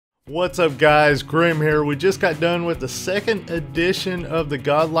What's up guys, Grim here. We just got done with the second edition of the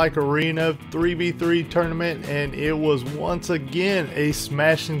Godlike Arena 3v3 tournament and it was once again a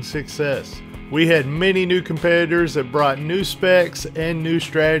smashing success. We had many new competitors that brought new specs and new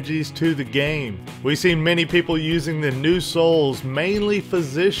strategies to the game. We've seen many people using the new souls, mainly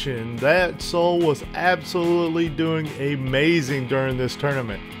Physician. That soul was absolutely doing amazing during this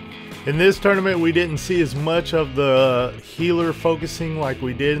tournament. In this tournament we didn't see as much of the healer focusing like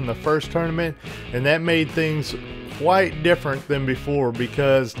we did in the first tournament, and that made things quite different than before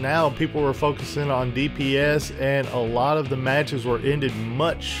because now people were focusing on DPS and a lot of the matches were ended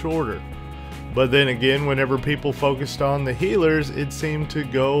much shorter. But then again, whenever people focused on the healers, it seemed to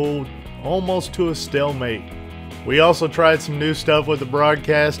go almost to a stalemate. We also tried some new stuff with the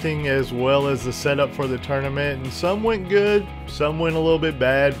broadcasting as well as the setup for the tournament, and some went good, some went a little bit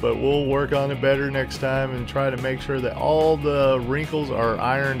bad, but we'll work on it better next time and try to make sure that all the wrinkles are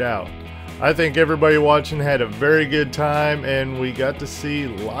ironed out. I think everybody watching had a very good time and we got to see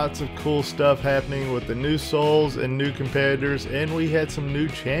lots of cool stuff happening with the new souls and new competitors, and we had some new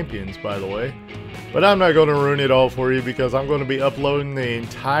champions, by the way. But I'm not going to ruin it all for you because I'm going to be uploading the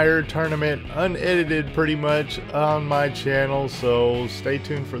entire tournament unedited pretty much on my channel, so stay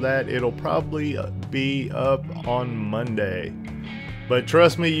tuned for that. It'll probably be up on Monday. But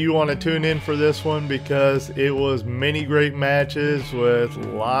trust me, you want to tune in for this one because it was many great matches with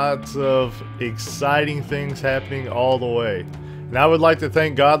lots of exciting things happening all the way. And I would like to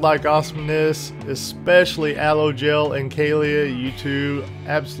thank Godlike Awesomeness, especially Aloe Gel and Kalia. You two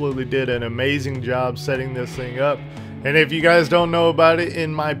absolutely did an amazing job setting this thing up. And if you guys don't know about it,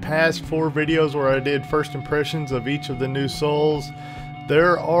 in my past 4 videos where I did first impressions of each of the new souls,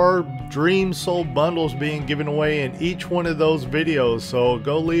 there are Dream Soul bundles being given away in each one of those videos, so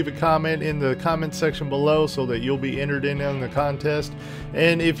go leave a comment in the comment section below so that you'll be entered in on the contest.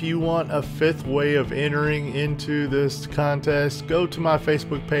 And if you want a 5th way of entering into this contest, go to my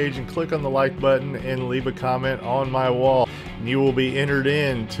Facebook page and click on the like button and leave a comment on my wall, and you will be entered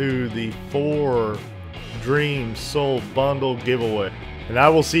into the 4 Dream Soul bundle giveaway. And I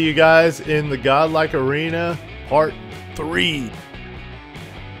will see you guys in the Godlike Arena Part 3.